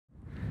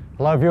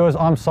Hello viewers,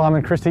 I'm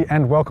Simon Christie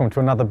and welcome to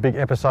another big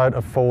episode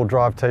of 4-Wheel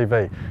Drive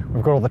TV.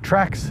 We've got all the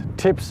tracks,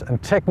 tips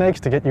and techniques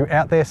to get you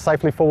out there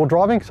safely 4-wheel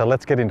driving, so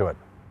let's get into it.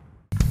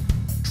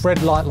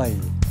 Tread lightly,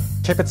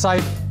 keep it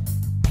safe,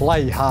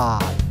 play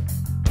hard.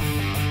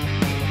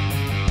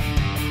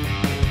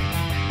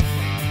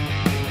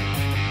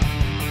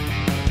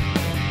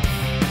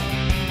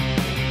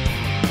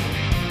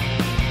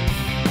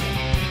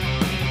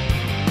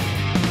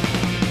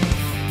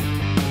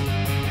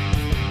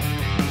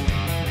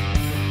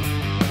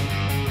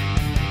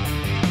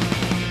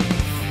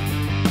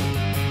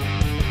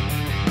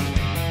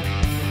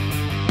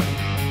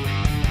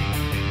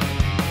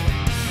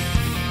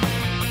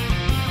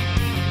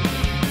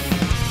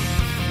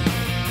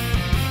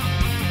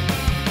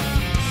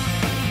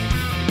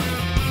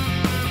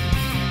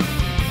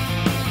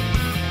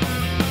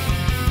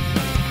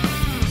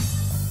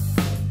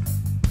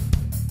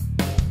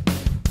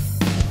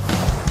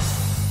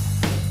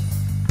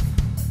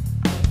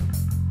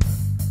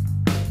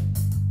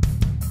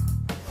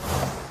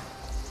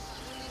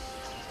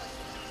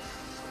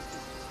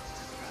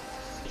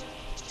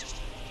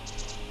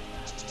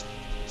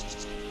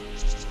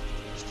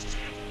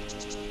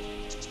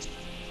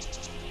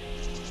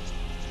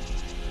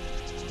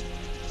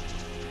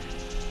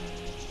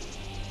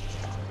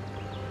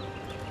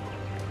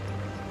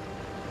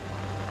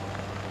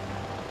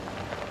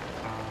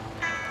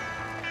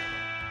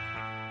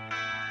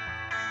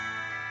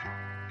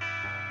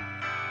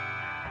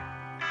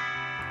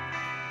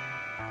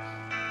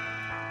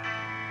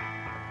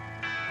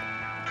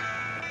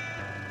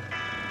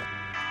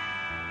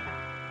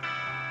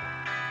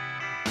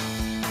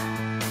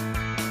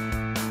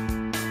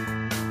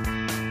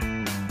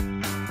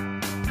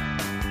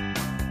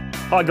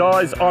 Hi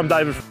guys, I'm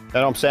David.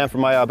 And I'm Sam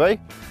from ARB.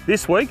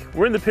 This week,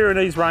 we're in the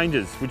Pyrenees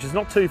Ranges, which is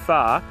not too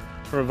far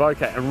from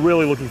Avoca, and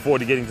really looking forward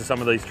to getting to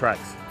some of these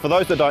tracks. For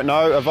those that don't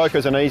know, Avoca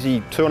is an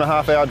easy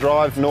 2.5-hour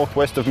drive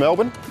northwest of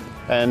Melbourne.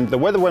 And the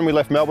weather when we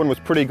left Melbourne was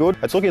pretty good.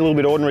 It's looking a little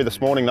bit ordinary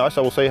this morning though,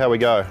 so we'll see how we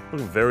go.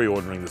 Looking very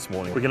ordinary this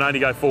morning. We can only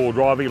go 4-wheel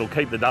driving, it'll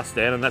keep the dust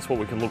down, and that's what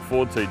we can look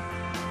forward to.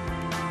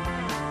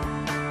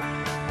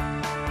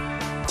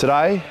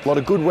 Today, a lot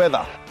of good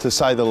weather, to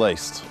say the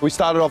least. We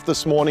started off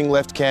this morning,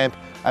 left camp,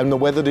 and the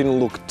weather didn't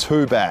look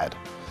too bad.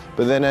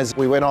 But then as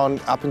we went on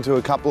up into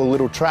a couple of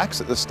little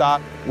tracks at the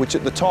start, which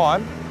at the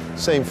time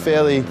seemed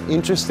fairly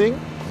interesting,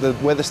 the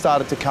weather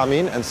started to come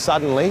in and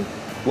suddenly,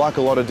 like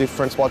a lot of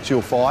different spots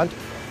you'll find,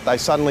 they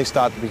suddenly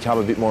start to become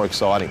a bit more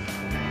exciting.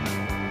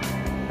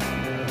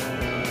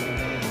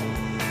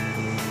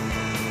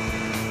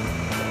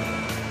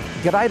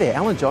 G'day there,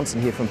 Alan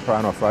Johnson here from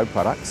Pyrenees Off-Road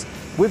Products.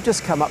 We've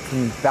just come up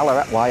from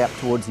Ballarat way up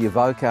towards the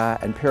Avoca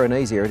and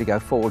Pyrenees area to go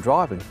 4-wheel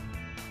driving.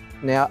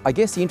 Now, I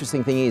guess the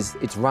interesting thing is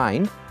it's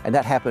rained, and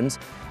that happens,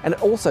 and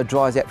it also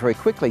dries out very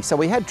quickly. So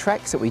we had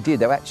tracks that we did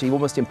that were actually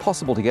almost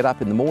impossible to get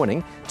up in the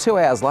morning. 2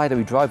 hours later,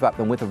 we drove up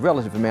them with a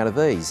relative amount of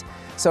ease.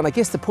 So, and I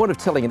guess the point of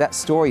telling you that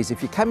story is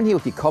if you come in here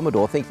with your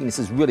Commodore thinking this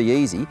is really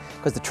easy,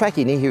 because the track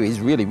in here is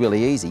really,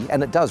 really easy,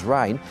 and it does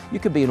rain, you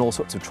could be in all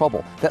sorts of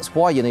trouble. That's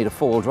why you need a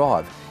 4-wheel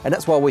drive. And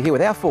that's why we're here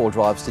with our 4-wheel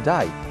drives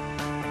today.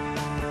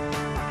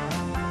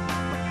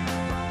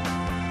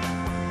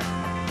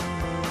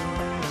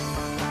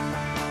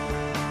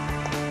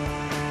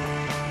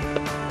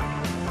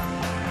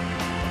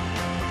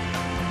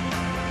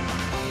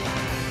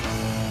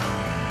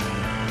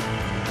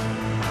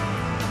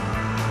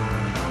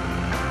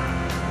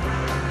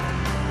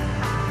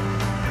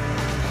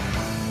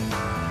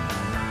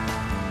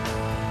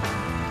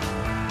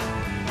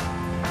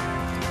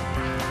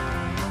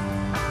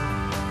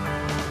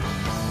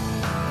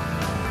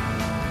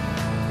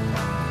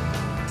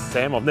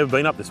 Sam, I've never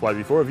been up this way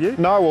before, have you?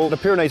 No, well, the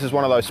Pyrenees is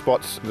one of those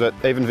spots that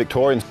even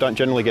Victorians don't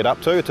generally get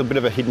up to. It's a bit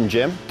of a hidden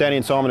gem. Danny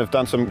and Simon have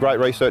done some great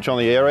research on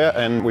the area,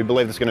 and we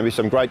believe there's going to be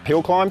some great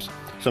hill climbs,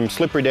 some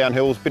slippery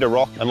downhills, bit of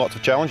rock and lots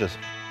of challenges.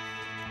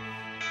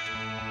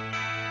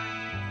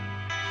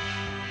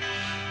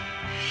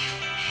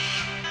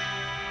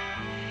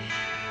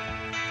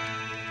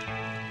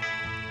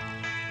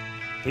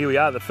 Here we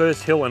are, the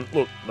first hill, and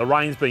look, the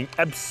rain's been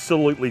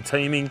absolutely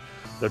teeming.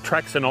 The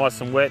tracks are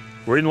nice and wet.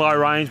 We're in low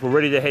range, we're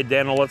ready to head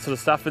down, all that sort of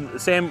stuff. And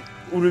Sam,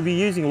 would we be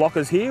using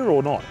lockers here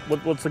or not?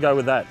 What's the go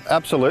with that?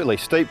 Absolutely.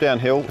 Steep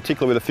downhill,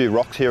 particularly with a few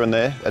rocks here and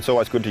there. It's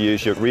always good to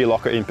use your rear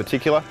locker in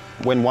particular.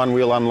 When one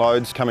wheel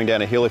unloads coming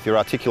down a hill, if you're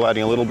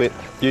articulating a little bit,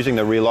 using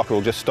the rear locker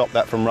will just stop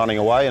that from running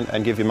away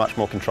and give you much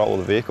more control of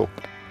the vehicle.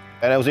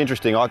 And it was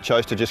interesting, I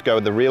chose to just go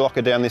with the rear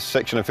locker down this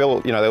section of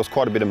hill. You know, there was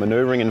quite a bit of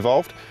manoeuvring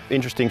involved.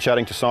 Interesting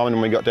chatting to Simon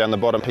when we got down the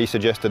bottom. He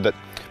suggested that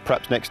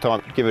perhaps next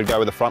time give it a go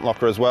with the front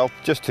locker as well,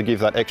 just to give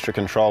that extra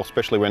control,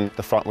 especially when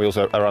the front wheels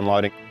are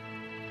unloading.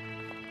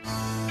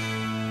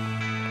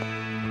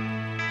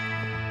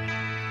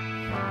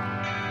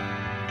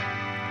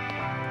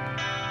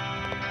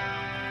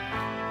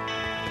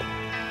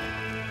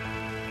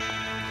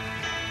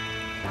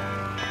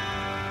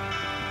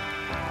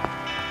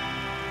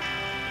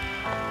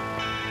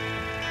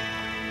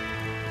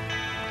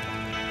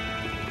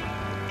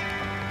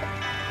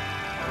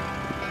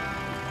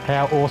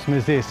 How awesome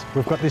is this?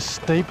 We've got this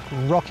steep,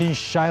 rocky,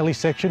 shaly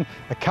section,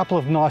 a couple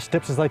of nice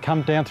steps as they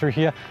come down through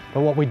here,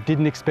 but what we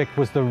didn't expect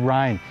was the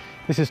rain.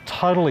 This is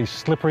totally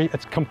slippery.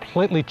 It's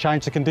completely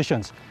changed the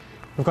conditions.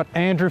 We've got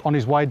Andrew on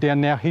his way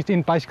down now. He's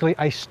in basically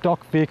a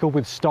stock vehicle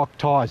with stock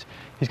tyres.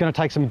 He's going to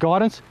take some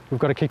guidance. We've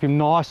got to keep him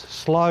nice,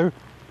 slow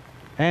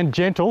and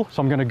gentle,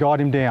 so I'm going to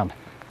guide him down.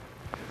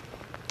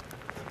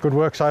 Good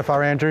work so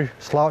far, Andrew.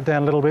 Slow it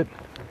down a little bit.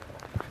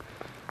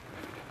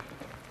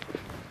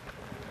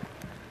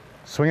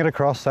 Swing it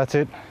across, that's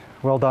it.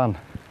 Well done.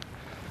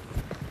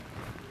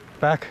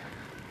 Back.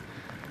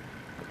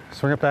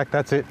 Swing it back,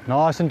 that's it.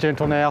 Nice and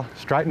gentle now.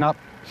 Straighten up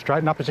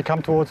as you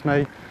come towards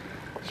me.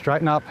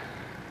 Straighten up,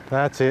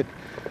 that's it.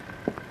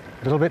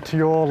 A little bit to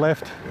your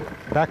left.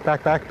 Back,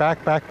 back, back,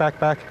 back, back, back,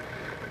 back.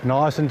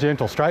 Nice and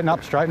gentle. Straighten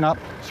up, straighten up,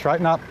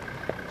 straighten up,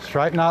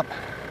 straighten up.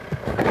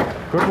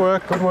 Good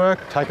work, good work.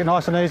 Take it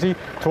nice and easy.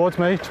 Towards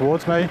me,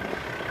 towards me.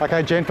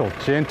 Okay, gentle,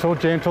 gentle,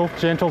 gentle,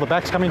 gentle. The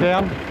back's coming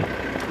down.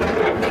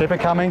 Keep it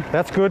coming.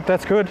 That's good,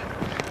 that's good.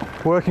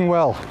 Working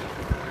well.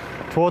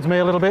 Towards me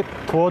a little bit,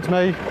 towards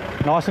me.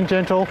 Nice and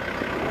gentle.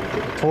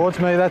 Towards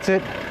me, that's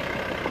it.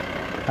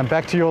 And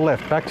back to your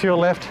left, back to your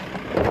left.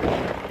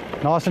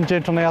 Nice and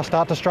gentle now,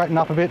 start to straighten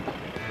up a bit.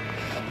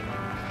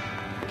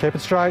 Keep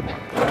it straight.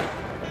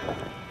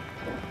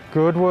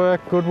 Good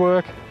work, good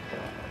work.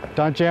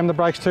 Don't jam the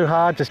brakes too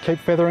hard, just keep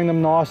feathering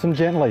them nice and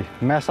gently.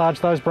 Massage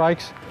those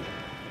brakes.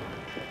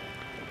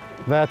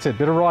 That's it,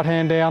 bit of right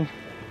hand down.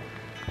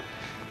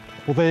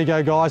 Well, there you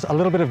go, guys. A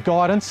little bit of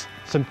guidance,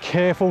 some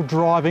careful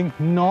driving,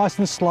 nice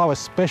and slow,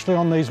 especially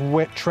on these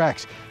wet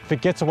tracks. If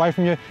it gets away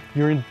from you,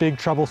 you're in big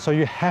trouble, so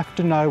you have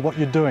to know what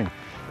you're doing.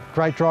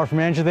 Great drive from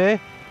Andrew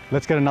there.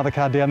 Let's get another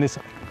car down this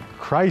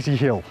crazy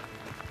hill.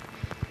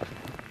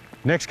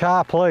 Next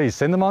car, please,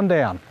 send them on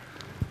down.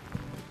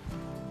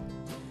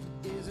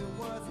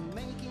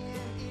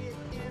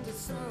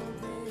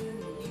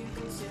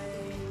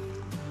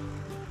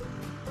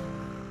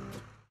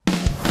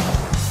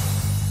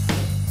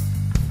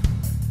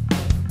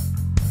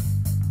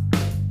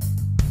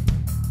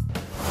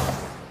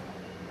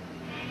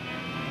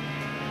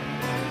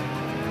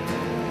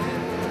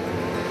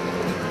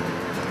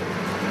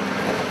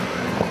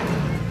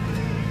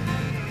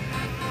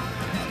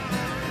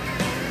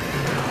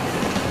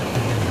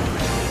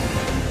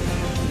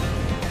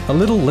 A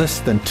little less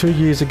than 2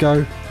 years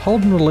ago,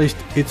 Holden released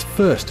its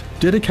first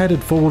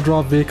dedicated four-wheel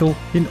drive vehicle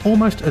in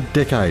almost a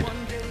decade,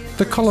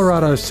 the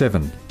Colorado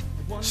 7.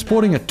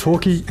 Sporting a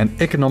torquey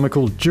and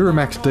economical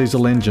Duramax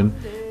diesel engine,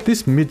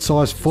 this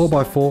mid-size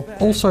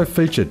 4x4 also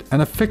featured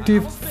an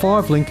effective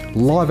 5-link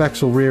live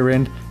axle rear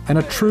end and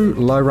a true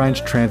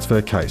low-range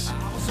transfer case.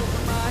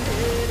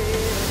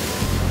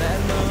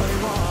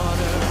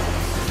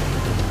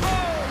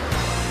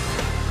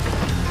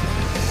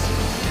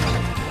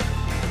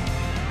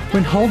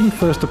 When Holden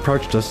first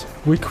approached us,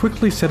 we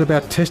quickly set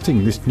about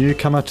testing this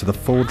newcomer to the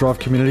four-wheel drive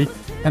community,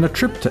 and a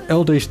trip to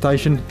LD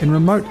Station in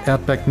remote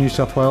outback New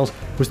South Wales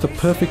was the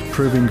perfect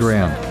proving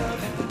ground.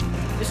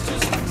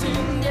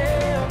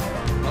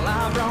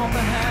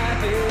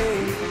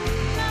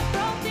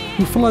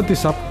 We followed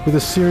this up with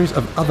a series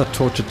of other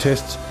torture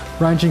tests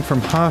ranging from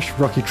harsh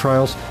rocky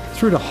trails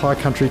through to high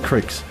country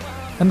creeks,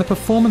 and the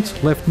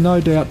performance left no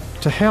doubt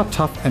to how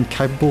tough and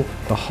capable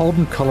the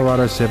Holden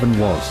Colorado 7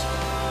 was.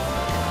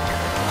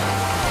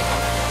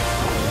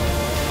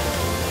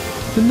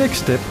 The next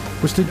step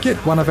was to get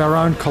one of our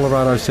own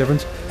Colorado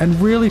 7s and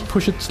really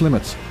push its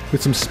limits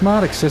with some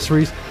smart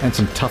accessories and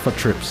some tougher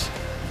trips.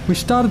 We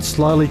started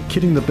slowly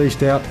kitting the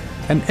beast out,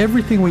 and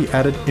everything we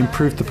added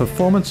improved the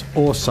performance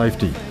or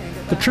safety.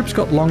 The trips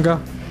got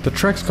longer, the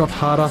tracks got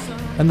harder,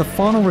 and the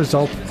final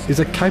result is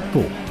a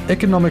capable,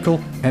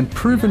 economical and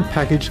proven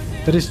package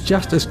that is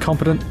just as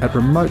competent at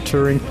remote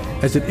touring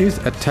as it is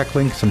at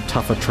tackling some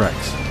tougher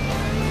tracks.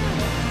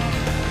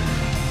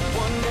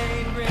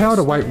 Power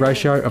to weight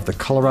ratio of the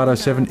Colorado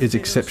 7 is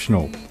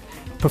exceptional.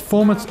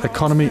 Performance,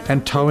 economy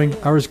and towing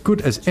are as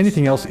good as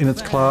anything else in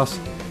its class,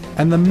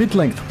 and the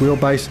mid-length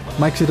wheelbase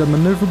makes it a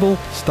manoeuvrable,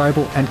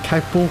 stable and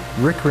capable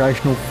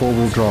recreational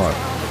four-wheel drive.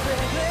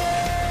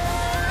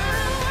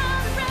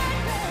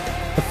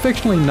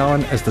 Affectionately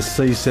known as the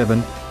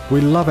C7,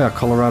 we love our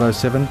Colorado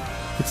 7.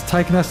 It's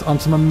taken us on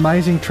some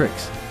amazing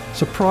treks,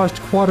 surprised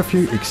quite a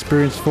few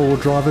experienced four-wheel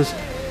drivers,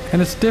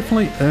 and it's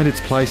definitely earned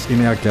its place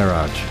in our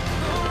garage.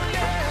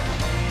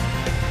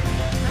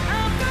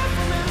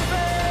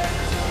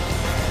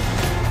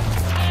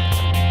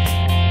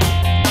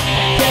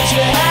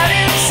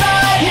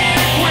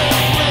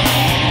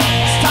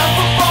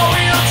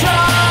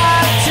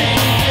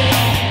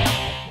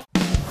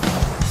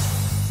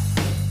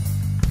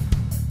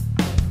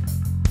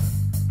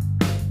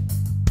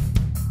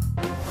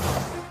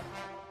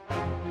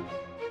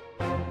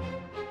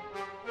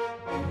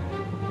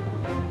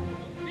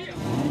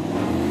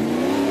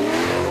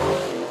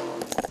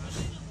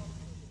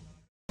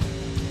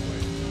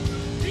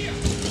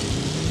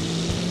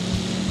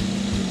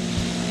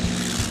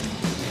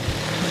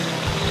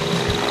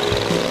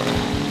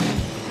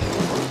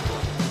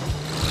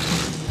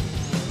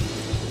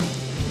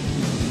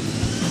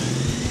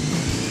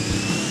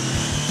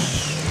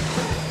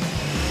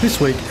 This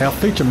week, our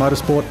feature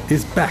motorsport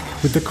is back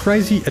with the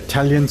crazy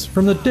Italians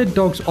from the Dead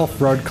Dogs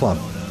Off-Road Club.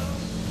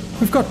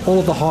 We've got all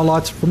of the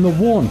highlights from the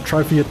worn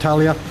Trophy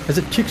Italia as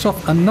it kicks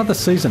off another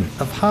season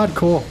of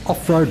hardcore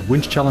off-road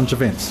winch challenge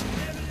events.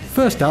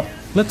 First up,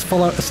 let's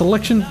follow a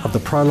selection of the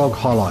prologue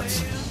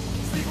highlights.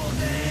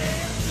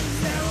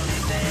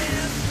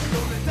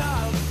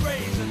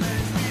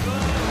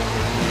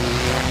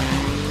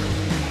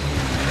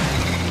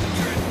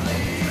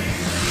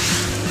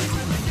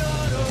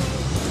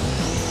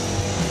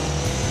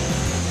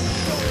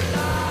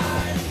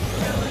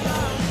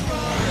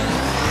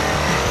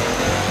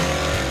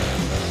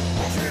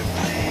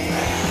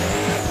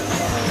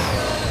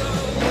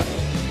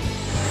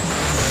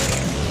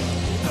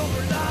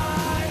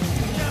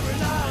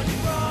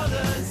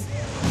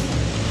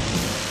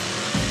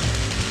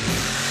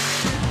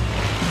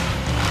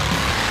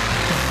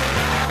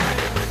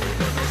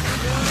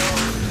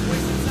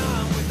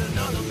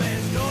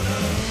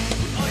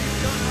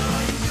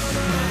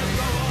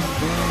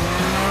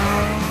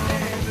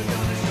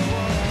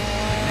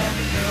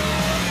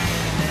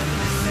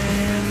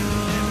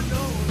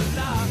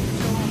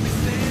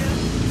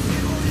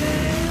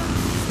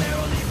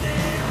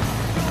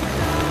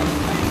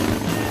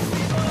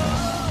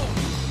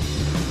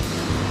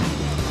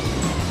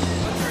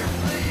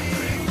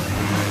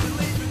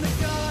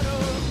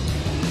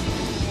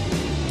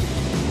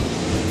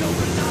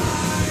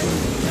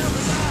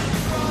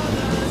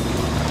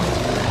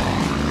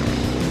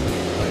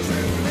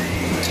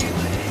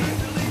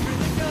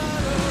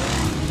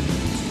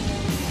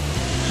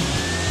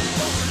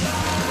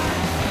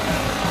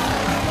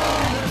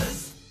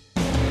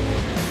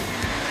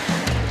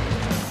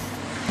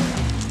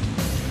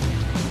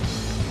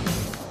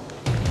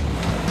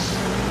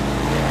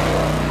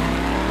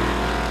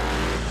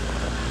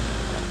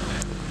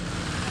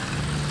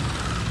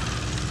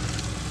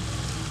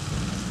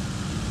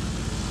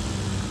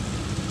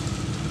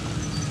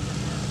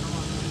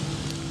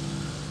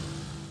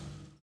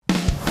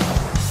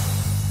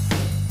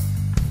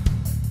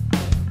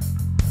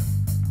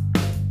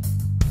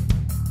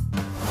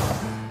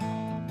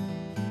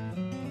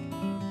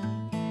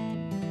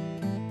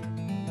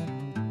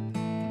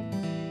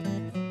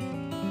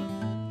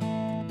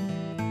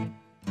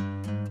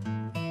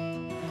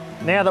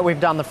 Now that we've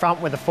done the front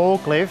with the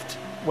forklift,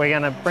 we're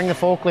going to bring the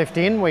forklift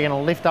in, we're going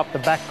to lift up the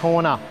back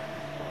corner.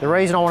 The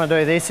reason I want to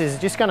do this is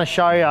just going to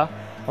show you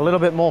a little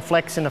bit more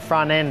flex in the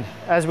front end.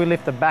 As we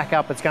lift the back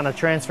up, it's going to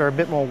transfer a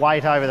bit more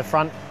weight over the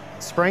front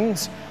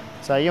springs.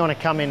 So you want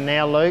to come in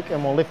now, Luke,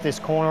 and we'll lift this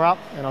corner up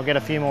and I'll get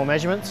a few more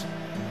measurements.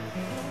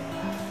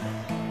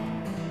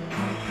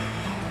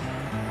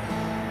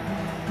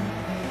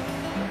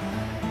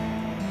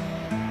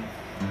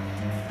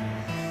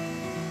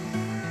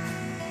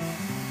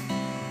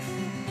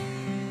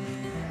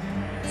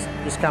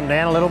 Just come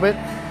down a little bit.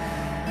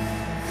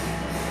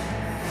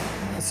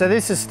 So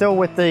this is still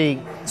with the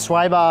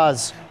sway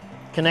bars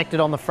connected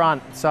on the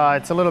front, so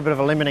it's a little bit of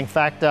a limiting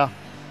factor.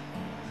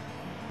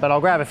 But I'll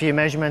grab a few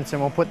measurements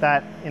and we'll put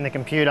that in the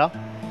computer.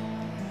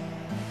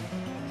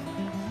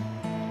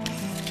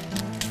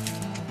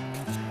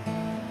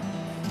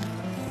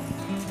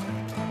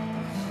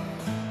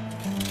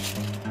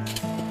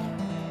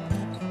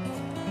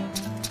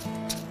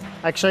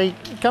 Actually,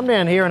 come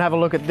down here and have a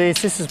look at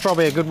this. This is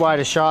probably a good way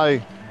to show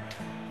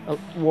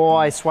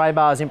why sway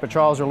bars in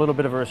patrols are a little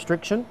bit of a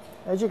restriction.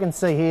 As you can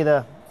see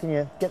here, can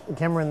you get the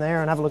camera in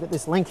there and have a look at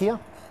this link here?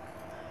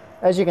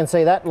 As you can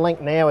see, that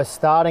link now is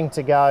starting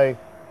to go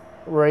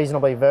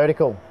reasonably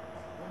vertical.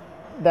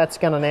 That's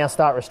going to now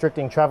start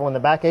restricting travel in the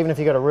back, even if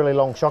you've got a really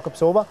long shock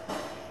absorber.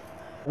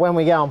 When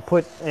we go and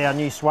put our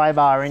new sway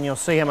bar in, you'll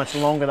see how much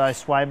longer those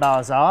sway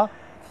bars are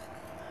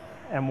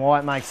and why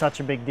it makes such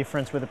a big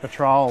difference with the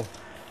patrol.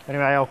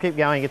 Anyway, I'll keep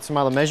going and get some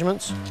other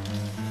measurements.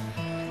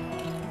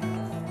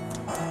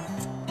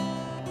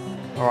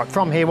 All right,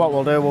 from here what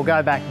we'll do, we'll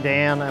go back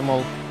down and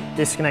we'll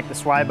disconnect the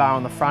sway bar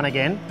on the front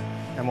again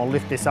and we'll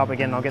lift this up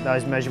again and I'll get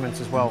those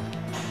measurements as well.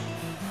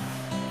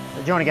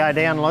 So do you want to go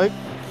down, Luke?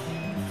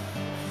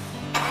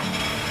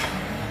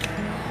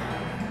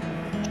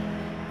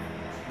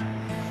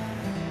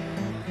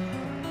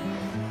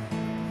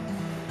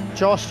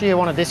 Josh, do you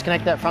want to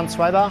disconnect that front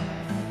sway bar?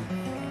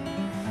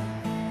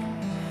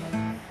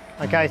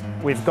 Okay,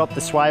 we've got the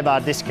sway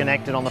bar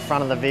disconnected on the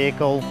front of the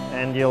vehicle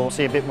and you'll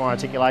see a bit more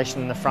articulation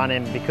in the front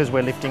end because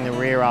we're lifting the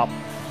rear up.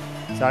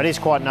 So it is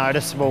quite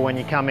noticeable when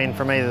you come in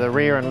from either the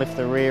rear and lift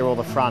the rear or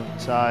the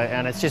front. So,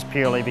 and it's just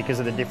purely because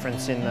of the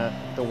difference in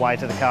the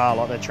weight of the car,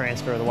 like the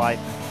transfer of the weight.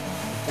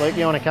 Luke,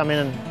 you want to come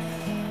in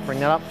and bring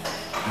that up?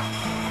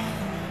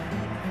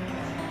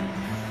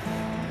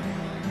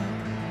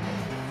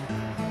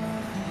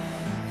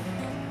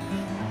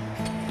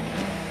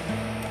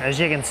 As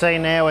you can see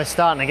now, we're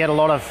starting to get a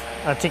lot of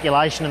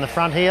articulation in the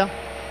front here.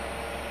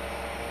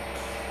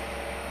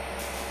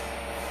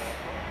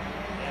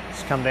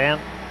 Just come down.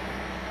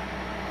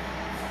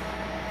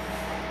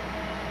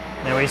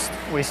 Now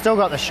we still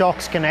got the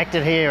shocks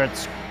connected here.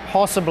 It's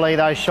possibly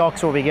those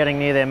shocks will be getting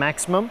near their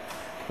maximum.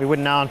 We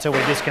wouldn't know until we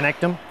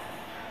disconnect them.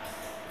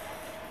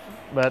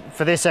 but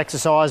for this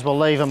exercise we'll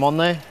leave them on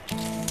there.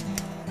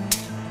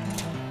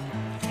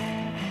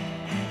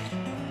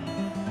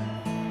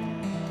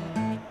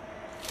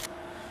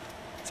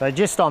 So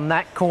just on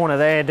that corner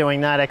there,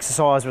 doing that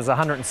exercise was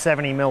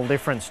 170 mil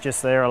difference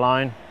just there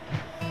alone.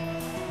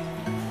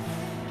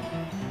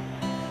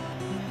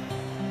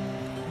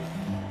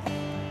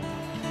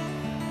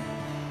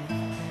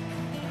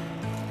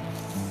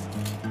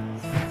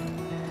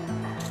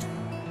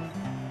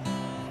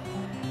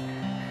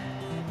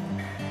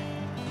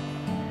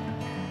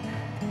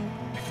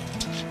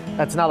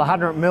 That's another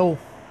 100 mil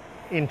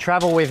in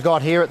travel we've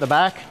got here at the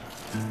back.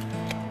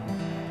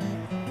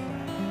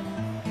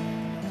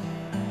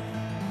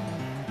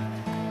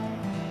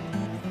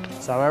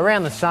 So we're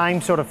around the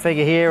same sort of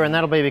figure here, and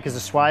that'll be because the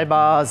sway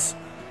bars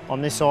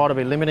on this side will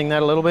be limiting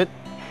that a little bit.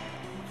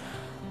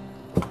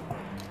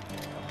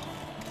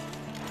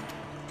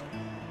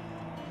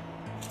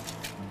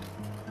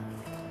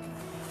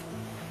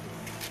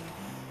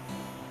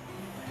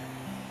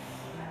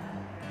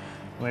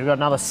 We've got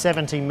another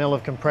 70 mil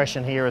of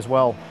compression here as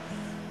well.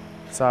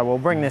 So we'll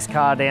bring this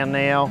car down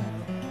now,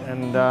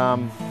 and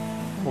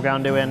we'll go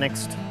and do our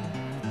next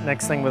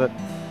thing with it.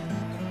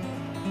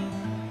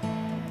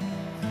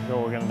 That's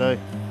what we're going to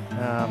do.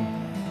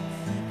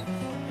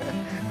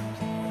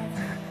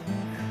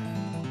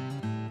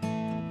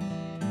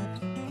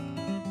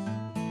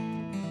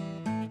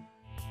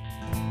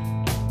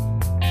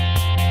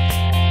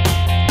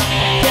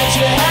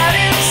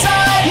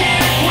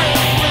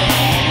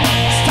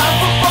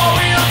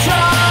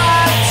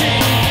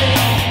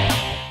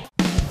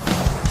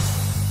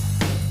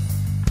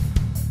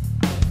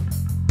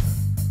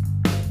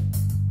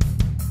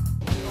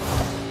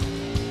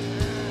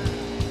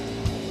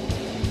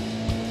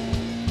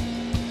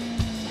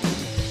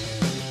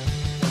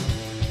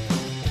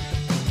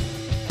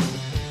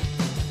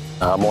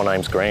 My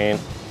name's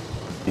Grant,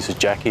 this is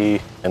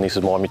Jackie, and this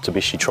is my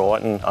Mitsubishi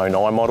Triton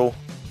 09 model.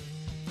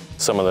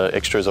 Some of the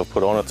extras I've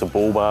put on it's a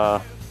bull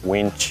bar,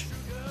 winch,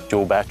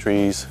 dual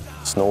batteries,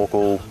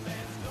 snorkel,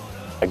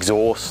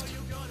 exhaust,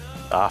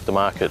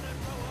 aftermarket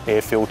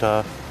air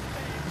filter,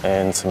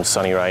 and some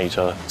Sunny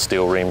Ranger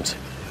steel rims.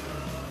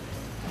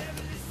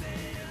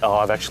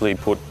 I've actually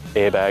put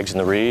airbags in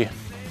the rear,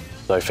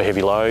 so for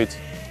heavy loads.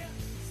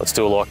 I'd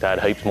still like to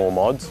add heaps more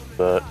mods,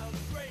 but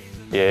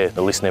yeah,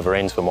 the list never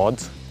ends for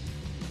mods.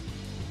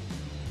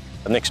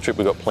 The next trip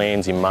we've got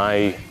plans in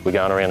May, we're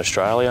going around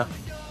Australia,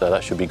 so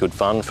that should be good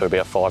fun for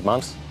about 5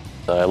 months.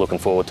 So looking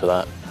forward to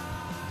that.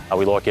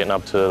 We like getting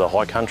up to the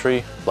high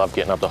country, love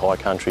getting up to high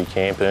country,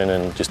 camping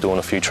and just doing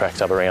a few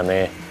tracks up around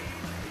there.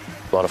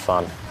 A lot of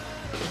fun.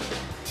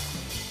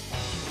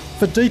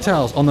 For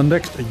details on the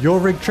next Your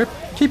Rig trip,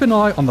 keep an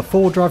eye on the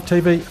 4Drive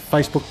TV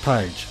Facebook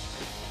page.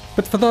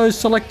 But for those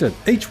selected,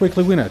 each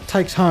weekly winner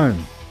takes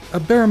home a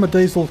Berrima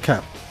Diesel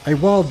cap, a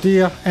Wild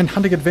Deer and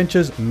Hunting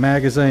Adventures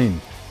magazine,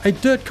 a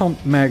Dirt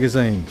Comp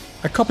magazine,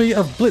 a copy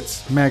of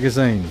Blitz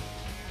magazine,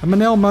 a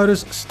Manel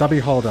Motors stubby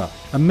holder,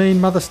 a Mean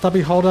Mother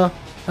stubby holder,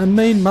 a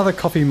Mean Mother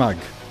coffee mug,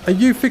 a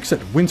U-Fix-It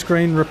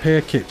windscreen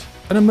repair kit,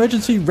 an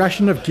emergency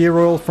ration of gear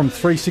oil from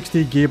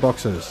 360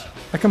 gearboxes,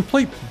 a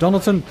complete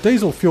Donaldson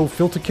diesel fuel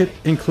filter kit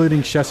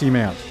including chassis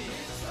mount,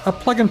 a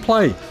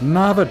plug-and-play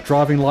Narva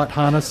driving light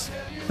harness,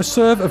 a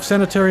serve of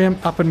Sanitarium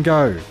Up and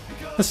Go,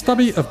 a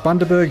stubby of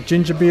Bundaberg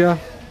ginger beer,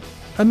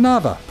 a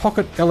Narva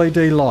pocket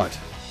LED light,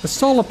 a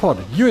SolarPod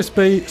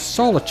USB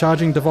solar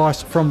charging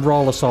device from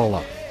Roller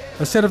Solar,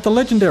 a set of the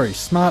legendary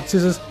smart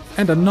scissors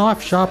and a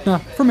knife sharpener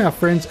from our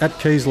friends at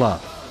Keesler,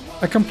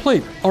 a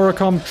complete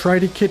Oricom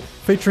tradie kit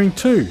featuring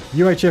 2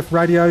 UHF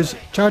radios,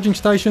 charging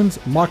stations,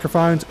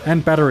 microphones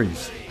and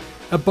batteries,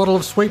 a bottle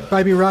of Sweet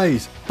Baby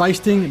Ray's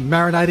basting,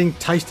 marinating,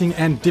 tasting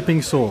and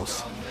dipping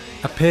sauce,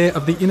 a pair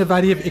of the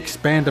innovative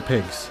expander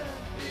pegs,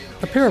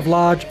 a pair of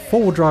large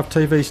 4-wheel-drive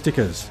TV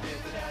stickers,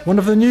 one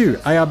of the new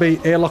ARB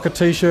Airlocker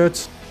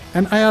t-shirts,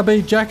 an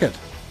ARB jacket,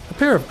 a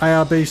pair of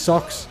ARB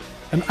socks,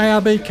 an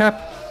ARB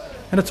cap,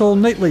 and it's all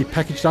neatly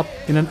packaged up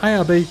in an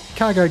ARB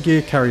cargo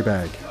gear carry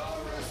bag.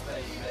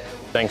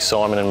 Thanks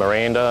Simon and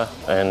Miranda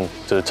and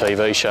to the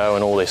TV show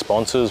and all their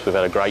sponsors. We've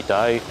had a great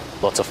day,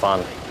 lots of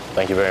fun.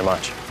 Thank you very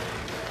much.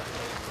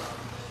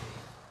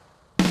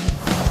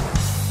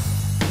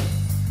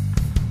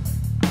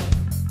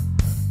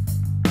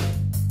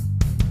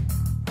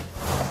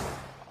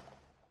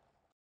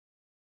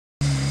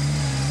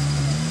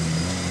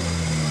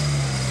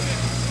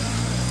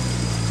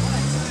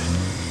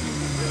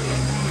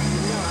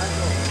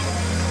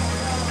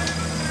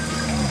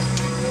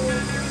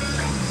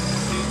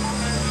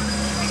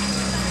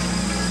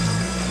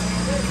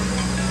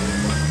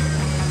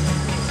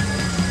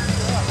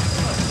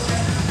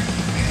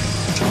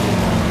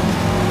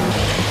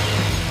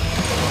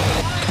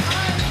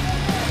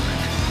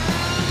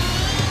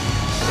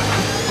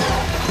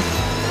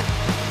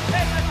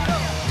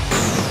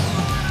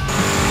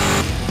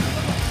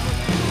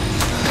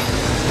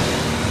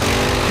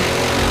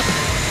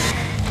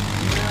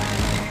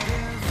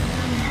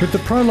 With the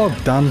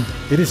prologue done,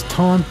 it is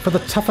time for the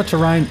tougher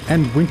terrain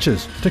and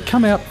winches to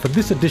come out for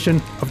this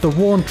edition of the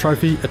Worn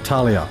Trophy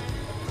Italia.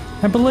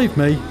 And believe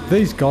me,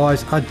 these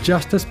guys are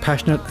just as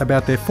passionate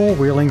about their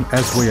four-wheeling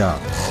as we are.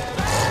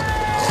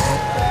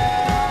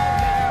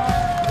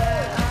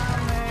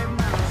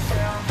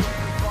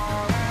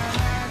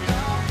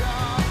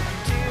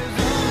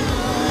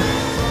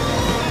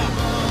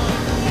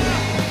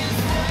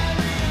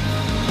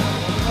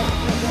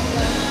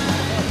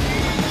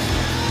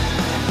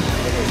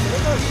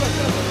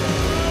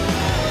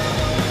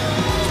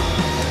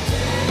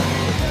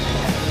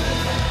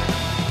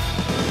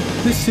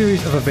 This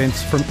series of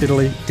events from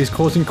Italy is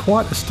causing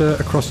quite a stir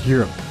across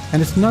Europe,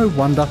 and it's no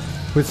wonder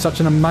with such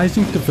an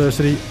amazing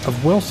diversity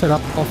of well set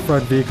up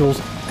off-road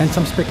vehicles and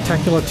some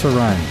spectacular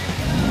terrain.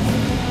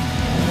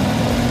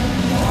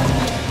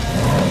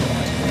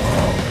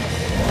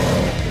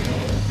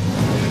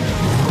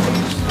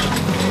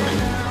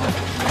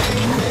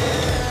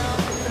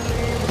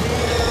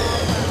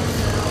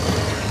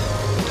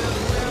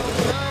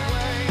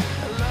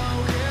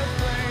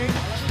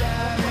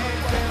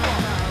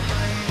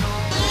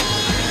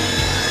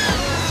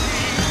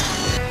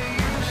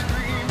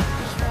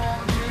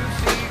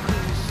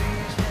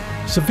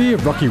 Severe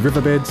rocky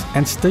riverbeds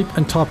and steep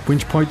and tight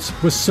winch points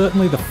was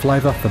certainly the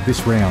flavour for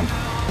this round.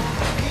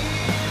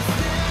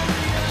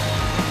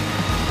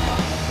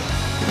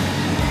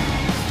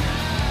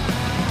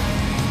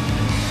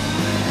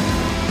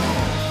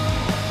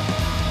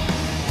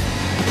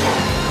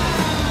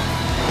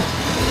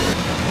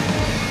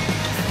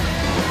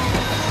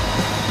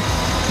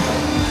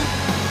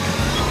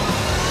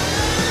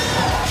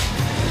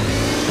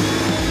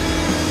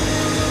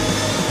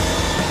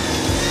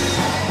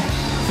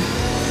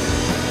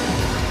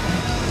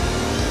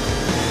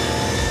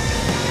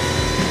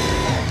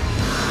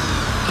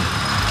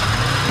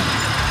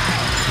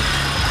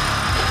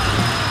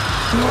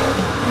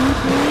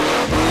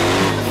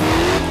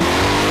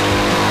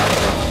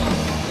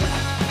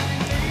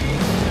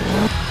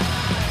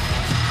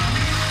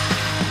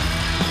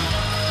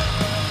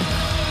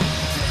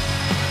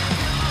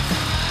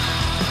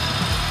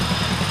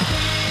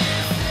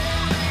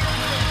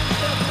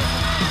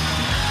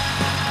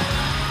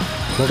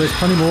 Well, there's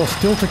plenty more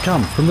still to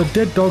come from the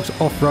Dead Dogs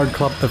Off-Road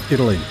Club of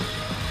Italy.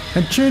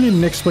 And tune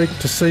in next week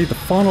to see the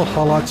final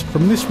highlights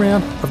from this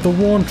round of the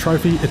Worn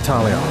Trophy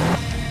Italia.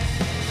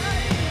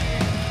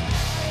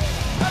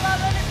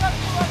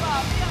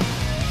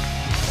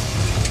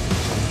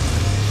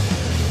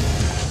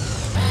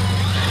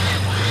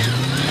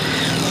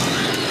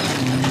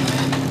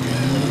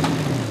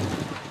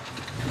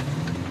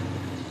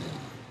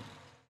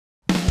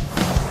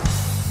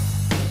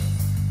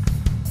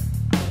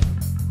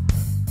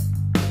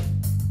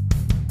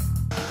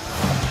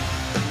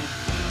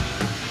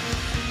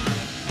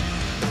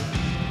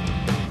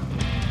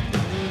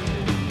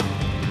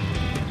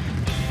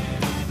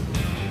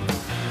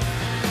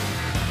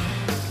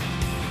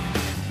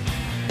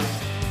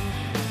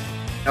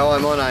 Hello,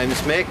 my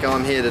name's Mick.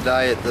 I'm here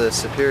today at the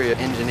Superior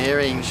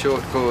Engineering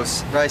short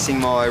course racing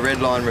my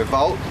Redline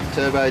Recolt,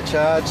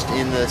 turbocharged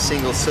in the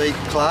single seat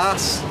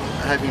class.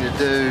 Hoping to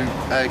do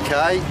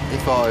okay.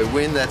 If I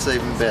win, that's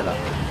even better,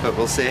 but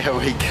we'll see how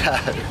we go.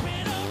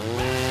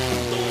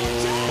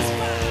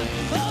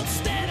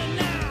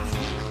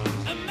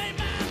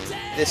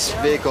 This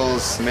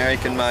vehicle's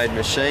American-made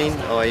machine.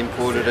 I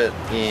imported it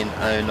in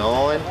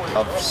 '09.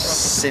 I've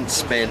since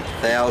spent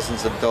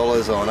thousands of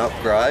dollars on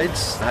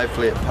upgrades.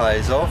 Hopefully it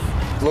pays off.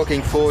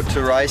 Looking forward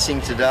to racing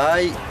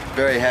today.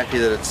 Very happy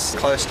that it's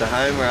close to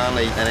home. We're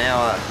only an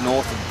hour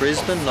north of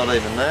Brisbane, not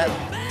even that.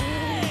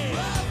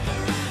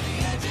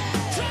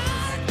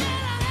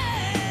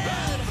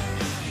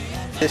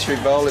 This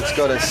Recolt, it's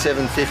got a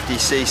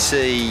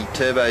 750cc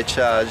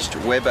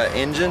turbocharged Weber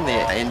engine.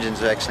 The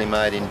engines are actually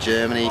made in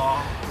Germany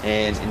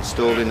and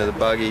installed into the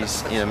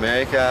buggies in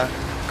America.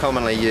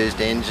 Commonly used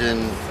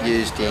engine,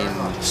 used in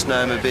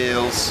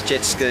snowmobiles,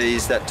 jet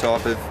skis, that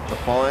type of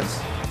appliance.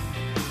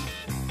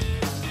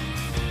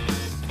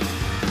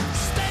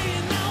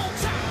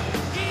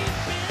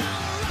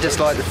 Just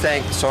like to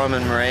thank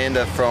Simon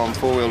Miranda from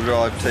 4-Wheel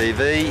Drive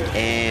TV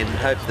and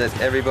hope that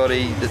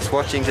everybody that's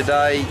watching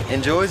today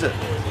enjoys it.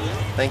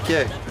 Thank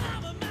you.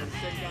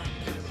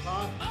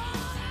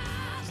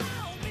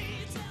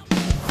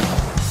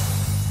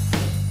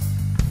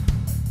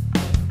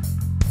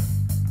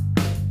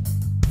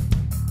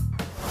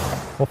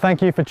 Well,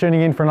 thank you for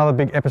tuning in for another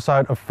big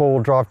episode of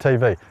 4-Wheel Drive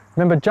TV.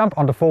 Remember, jump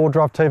onto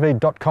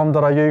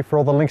 4wheeldrivetv.com.au for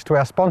all the links to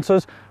our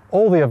sponsors,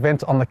 all the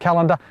events on the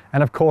calendar,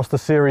 and of course the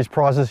series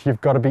prizes.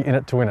 You've got to be in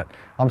it to win it.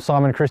 I'm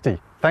Simon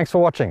Christie. Thanks for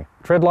watching.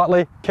 Tread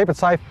lightly, keep it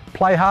safe,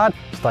 play hard,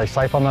 stay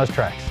safe on those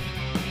tracks.